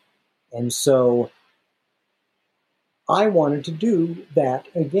accomplishment. And so I wanted to do that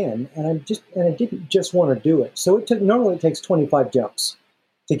again, and I didn't just want to do it. So normally it takes 25 jumps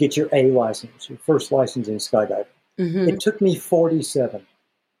to get your A license, your first license in skydiving. It took me 47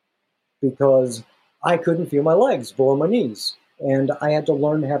 because I couldn't feel my legs below my knees. And I had to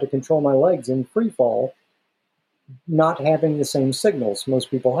learn how to control my legs in free fall, not having the same signals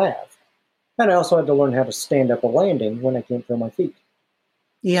most people have. And I also had to learn how to stand up a landing when I can't feel my feet.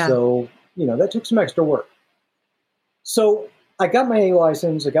 Yeah. So, that took some extra work. So I got my A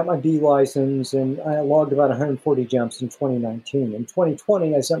license, I got my B license, and I logged about 140 jumps in 2019. In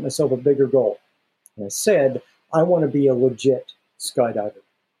 2020, I set myself a bigger goal. And I said, I want to be a legit skydiver.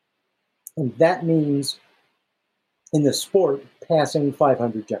 And that means, in the sport, passing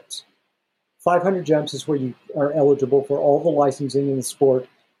 500 jumps. 500 jumps is where you are eligible for all the licensing in the sport.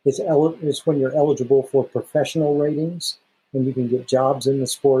 It's when you're eligible for professional ratings, and you can get jobs in the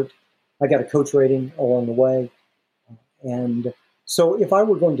sport. I got a coach rating along the way. And so if I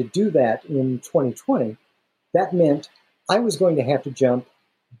were going to do that in 2020, that meant I was going to have to jump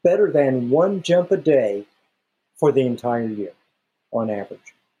better than one jump a day for the entire year on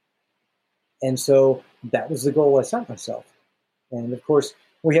average. And so that was the goal I set myself. And of course,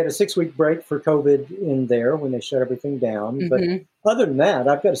 we had a 6-week break for COVID in there when they shut everything down. But other than that,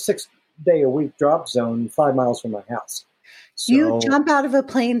 I've got a 6-day-a-week drop zone 5 miles from my house. So, you jump out of a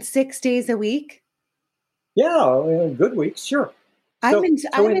plane 6 days a week? Yeah, good weeks, sure. I'm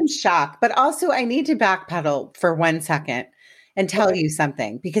in shock, but also I need to backpedal for 1 second and tell you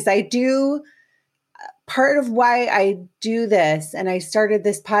something, because part of why I do this and I started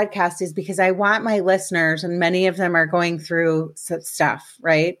this podcast is because I want my listeners, and many of them are going through stuff,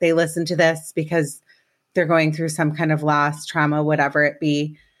 right? They listen to this because they're going through some kind of loss, trauma, whatever it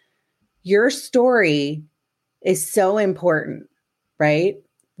be. Your story is so important, right?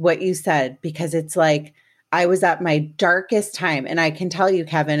 What you said, because it's like, I was at my darkest time. And I can tell you,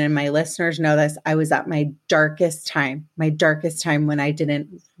 Kevin, and my listeners know this, I was at my darkest time when I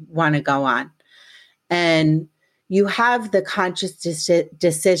didn't want to go on. And you have the conscious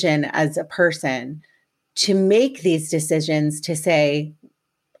decision as a person to make these decisions to say,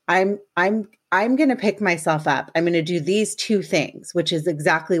 I'm going to pick myself up. I'm going to do these two things, which is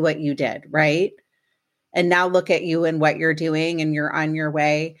exactly what you did, right? And now look at you and what you're doing, and you're on your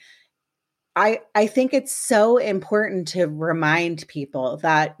way. I think it's so important to remind people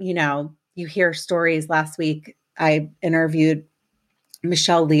that, you hear stories. Last week, I interviewed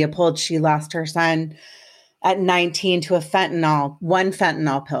Michelle Leopold. She lost her son at 19 to one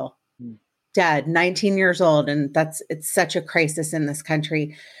fentanyl pill, dead, 19 years old. And it's such a crisis in this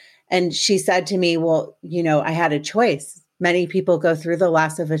country. And she said to me, well, I had a choice. Many people go through the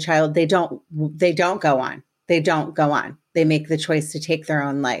loss of a child. They don't go on. They don't go on. They make the choice to take their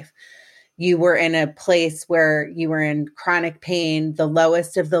own life. You were in a place where you were in chronic pain, the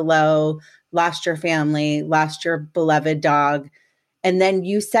lowest of the low, lost your family, lost your beloved dog. And then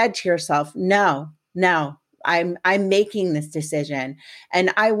you said to yourself, no, I'm making this decision.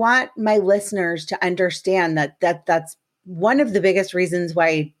 And I want my listeners to understand that's one of the biggest reasons why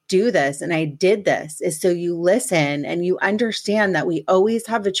I do this. And I did this is so you listen and you understand that we always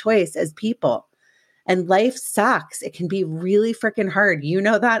have a choice as people. And life sucks. It can be really freaking hard. You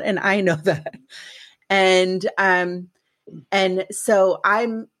know that, and I know that. And so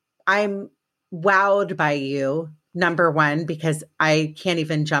I'm wowed by you, number one, because I can't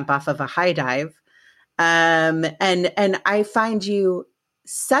even jump off of a high dive. And I find you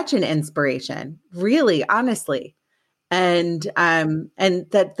such an inspiration, really, honestly. And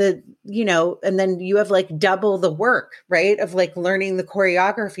that and then you have like double the work, right? Of like learning the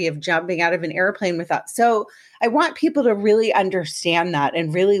choreography of jumping out of an airplane without. So I want people to really understand that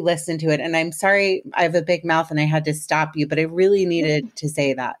and really listen to it. And I'm sorry, I have a big mouth and I had to stop you, but I really needed to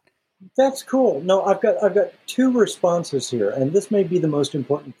say that. That's cool. No, I've got two responses here, and this may be the most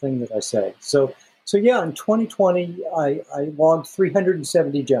important thing that I say. So yeah, in 2020, I logged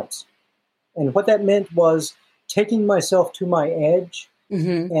 370 jumps. And what that meant was taking myself to my edge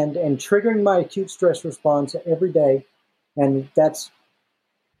and triggering my acute stress response every day. And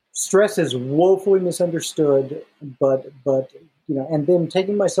stress is woefully misunderstood, but and then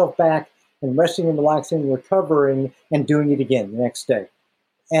taking myself back and resting and relaxing and recovering and doing it again the next day.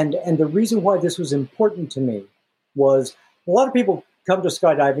 And the reason why this was important to me was a lot of people come to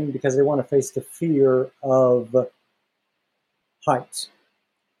skydiving because they want to face the fear of heights.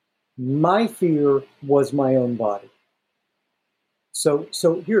 My fear was my own body. So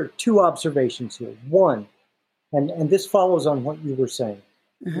here are two observations here. One, and this follows on what you were saying.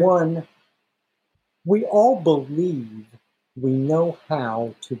 One, we all believe we know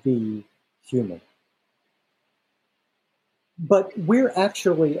how to be human. But we're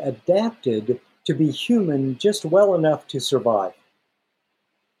actually adapted to be human just well enough to survive.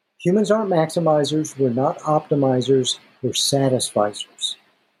 Humans aren't maximizers, we're not optimizers, we're satisficers.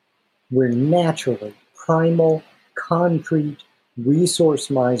 We're naturally primal, concrete, resource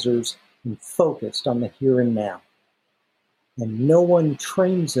misers and focused on the here and now. And no one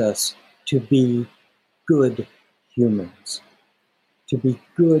trains us to be good humans, to be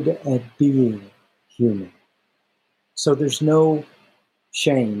good at being human. So there's no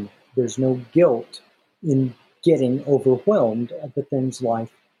shame, there's no guilt in getting overwhelmed at the things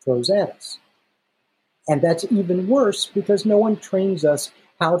life throws at us. And that's even worse because no one trains us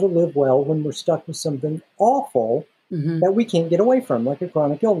how to live well when we're stuck with something awful that we can't get away from, like a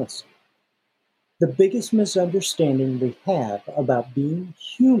chronic illness. The biggest misunderstanding we have about being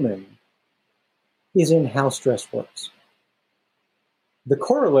human is in how stress works. The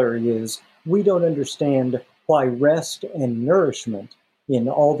corollary is we don't understand why rest and nourishment in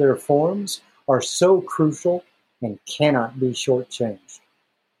all their forms are so crucial and cannot be shortchanged.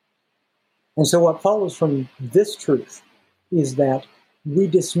 And so what follows from this truth is that we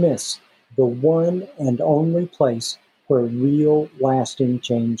dismiss the one and only place where real lasting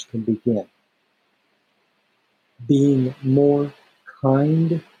change can begin. Being more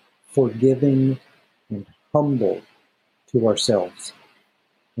kind, forgiving, and humble to ourselves.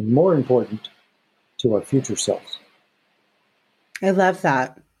 And more important, to our future selves. I love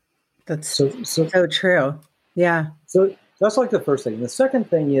that. That's so true. Yeah. So that's like the first thing. The second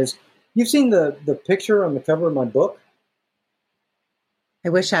thing is, you've seen the picture on the cover of my book? I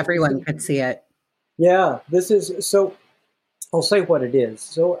wish everyone could see it. Yeah, so I'll say what it is.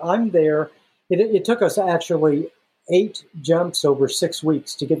 So I'm there. It took us actually 8 jumps over 6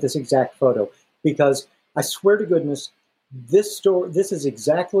 weeks to get this exact photo, because I swear to goodness, this is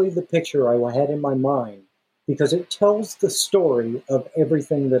exactly the picture I had in my mind, because it tells the story of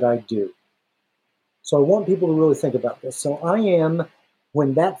everything that I do. So I want people to really think about this. So I am,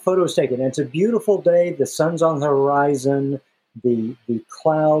 when that photo is taken, and it's a beautiful day, the sun's on the horizon, the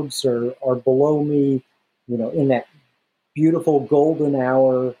clouds are below me, in that beautiful golden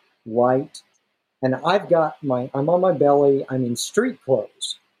hour light. And I'm on my belly, I'm in street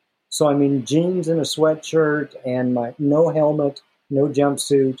clothes. So I'm in jeans and a sweatshirt and no helmet, no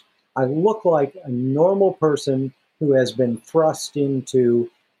jumpsuit. I look like a normal person who has been thrust into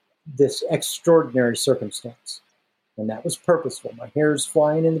this extraordinary circumstance. And that was purposeful. My hair's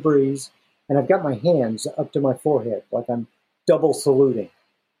flying in the breeze, and I've got my hands up to my forehead like I'm double saluting.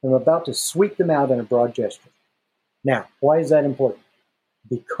 I'm about to sweep them out in a broad gesture. Now, why is that important?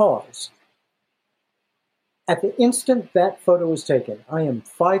 Because at the instant that photo was taken, I am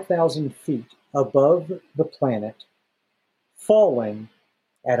 5,000 feet above the planet, falling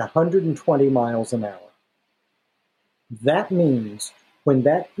at 120 miles an hour. That means when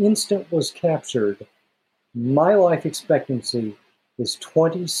that instant was captured, my life expectancy is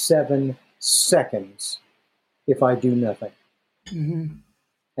 27 seconds if I do nothing. Mm-hmm.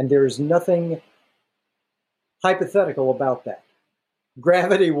 And there is nothing hypothetical about that.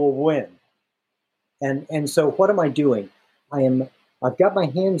 Gravity will win. And so what am I doing? I've got my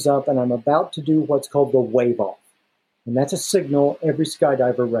hands up and I'm about to do what's called the wave off. And that's a signal every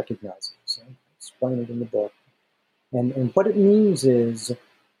skydiver recognizes. I explain it in the book. And what it means is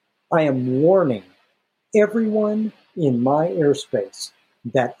I am warning everyone in my airspace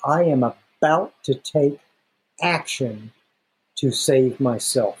that I am about to take action to save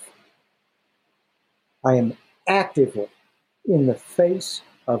myself. I am actively, in the face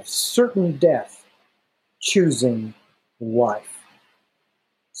of certain death, choosing life.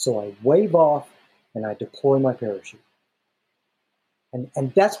 So I wave off and I deploy my parachute.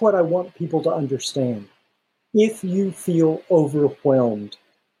 And that's what I want people to understand. If you feel overwhelmed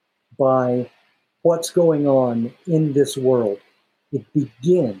by what's going on in this world, it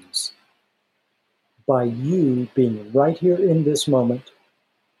begins by you being right here in this moment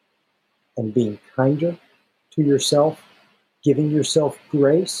and being kinder to yourself, giving yourself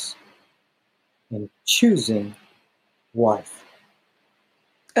grace, and choosing life.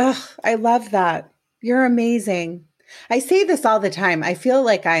 Ugh, I love that. You're amazing. I say this all the time. I feel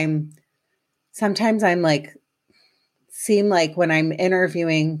like sometimes I'm like, seem like when I'm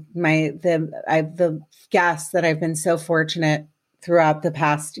interviewing the guests that I've been so fortunate throughout the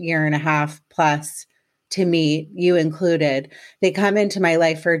past year and a half plus to meet, you included, they come into my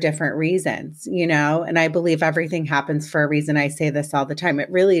life for different reasons, and I believe everything happens for a reason. I say this all the time. It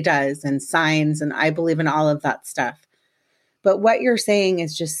really does. And signs, and I believe in all of that stuff. But what you're saying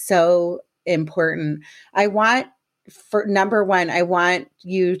is just so important. Number one, I want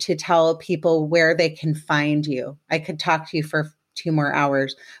you to tell people where they can find you. I could talk to you for 2 more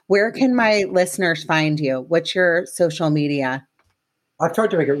hours. Where can my listeners find you? What's your social media? I've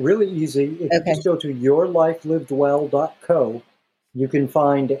tried to make it really easy. If you just go to yourlifelivedwell.co, you can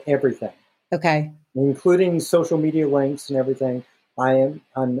find everything. Okay. Including social media links and everything.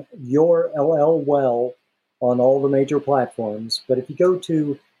 I'm your LL Well on all the major platforms. But if you go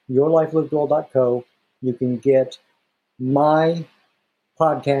to yourlifelivedwell.co, you can get my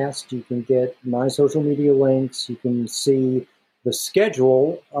podcast, you can get my social media links, you can see the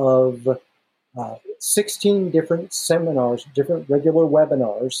schedule of 16 different seminars, different regular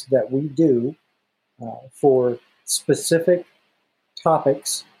webinars that we do for specific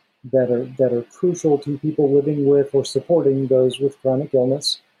topics that are crucial to people living with or supporting those with chronic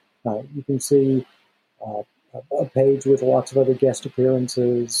illness. You can see a page with lots of other guest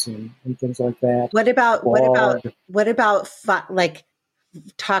appearances and things like that. What about like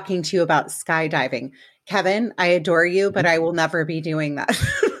talking to you about skydiving? Kevin, I adore you, but I will never be doing that.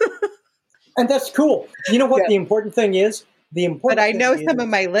 And that's cool. You know what the important thing is? But I know some of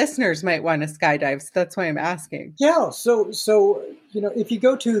my listeners might want to skydive, so that's why I'm asking. Yeah. So if you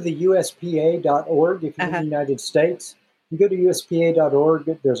go to the USPA.org, if you're in the United States, you go to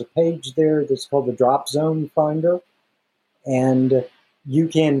USPA.org, there's a page there that's called the Drop Zone Finder, and you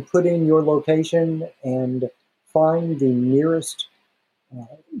can put in your location and find the nearest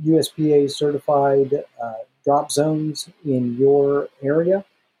USPA certified drop zones in your area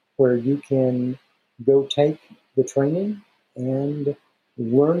where you can go take the training and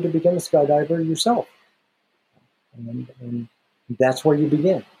learn to become a skydiver yourself. And that's where you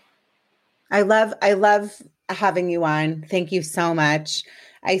begin. I love having you on. Thank you so much.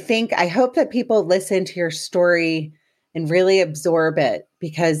 I hope that people listen to your story and really absorb it,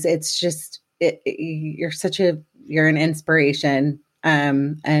 because it's just, you're an inspiration.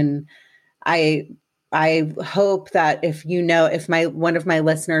 And I hope that if one of my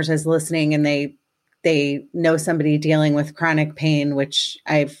listeners is listening and they know somebody dealing with chronic pain, which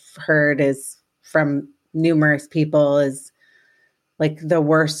I've heard is from numerous people is like the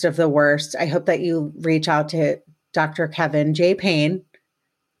worst of the worst. I hope that you reach out to Dr. Kevin J. Payne,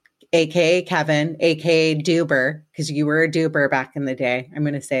 aka Kevin, aka Duber, because you were a Duber back in the day. I'm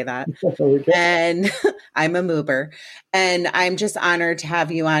going to say that. And I'm a Moober. And I'm just honored to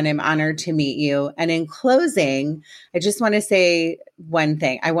have you on. I'm honored to meet you. And in closing, I just want to say one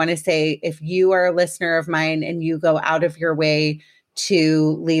thing. I want to say, if you are a listener of mine and you go out of your way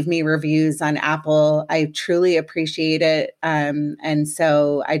to leave me reviews on Apple, I truly appreciate it. And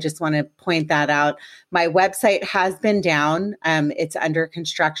so I just want to point that out. My website has been down. It's under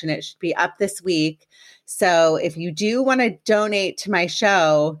construction. It should be up this week. So if you do want to donate to my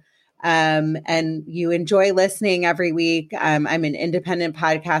show, and you enjoy listening every week, I'm an independent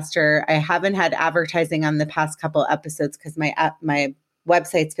podcaster. I haven't had advertising on the past couple episodes because my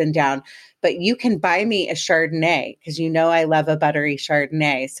website's been down, but you can buy me a Chardonnay because you know I love a buttery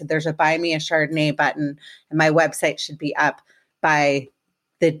Chardonnay. So there's a buy me a Chardonnay button, and my website should be up by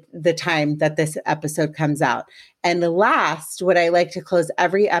the time that this episode comes out. And the last, what I like to close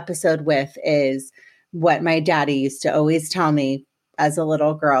every episode with is what my daddy used to always tell me as a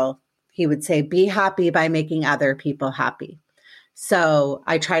little girl. He would say, be happy by making other people happy. So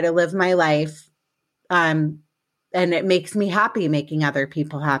I try to live my life, and it makes me happy making other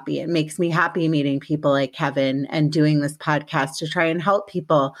people happy. It makes me happy meeting people like Kevin and doing this podcast to try and help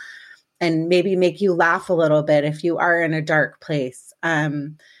people and maybe make you laugh a little bit if you are in a dark place.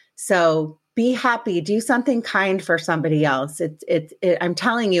 So be happy, do something kind for somebody else. I'm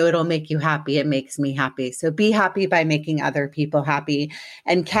telling you, it'll make you happy. It makes me happy. So be happy by making other people happy.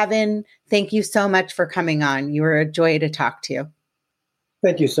 And Kevin, thank you so much for coming on. You were a joy to talk to.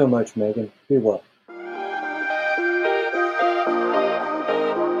 Thank you so much, Megan. Be well.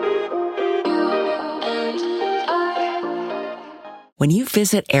 When you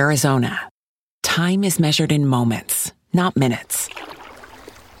visit Arizona, time is measured in moments, not minutes.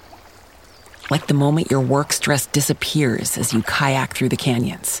 Like the moment your work stress disappears as you kayak through the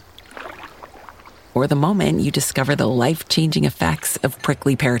canyons. Or the moment you discover the life-changing effects of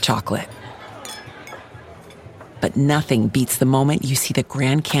prickly pear chocolate. But nothing beats the moment you see the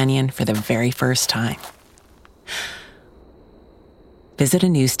Grand Canyon for the very first time. Visit a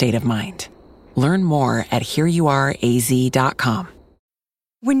new state of mind. Learn more at hereyouareaz.com.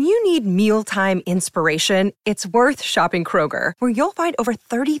 When you need mealtime inspiration, it's worth shopping Kroger, where you'll find over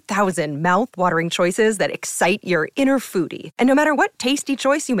 30,000 mouth-watering choices that excite your inner foodie. And no matter what tasty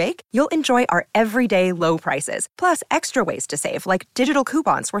choice you make, you'll enjoy our everyday low prices, plus extra ways to save, like digital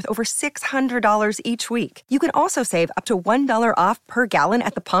coupons worth over $600 each week. You can also save up to $1 off per gallon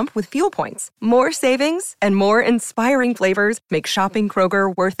at the pump with fuel points. More savings and more inspiring flavors make shopping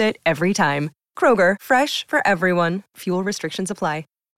Kroger worth it every time. Kroger, fresh for everyone. Fuel restrictions apply.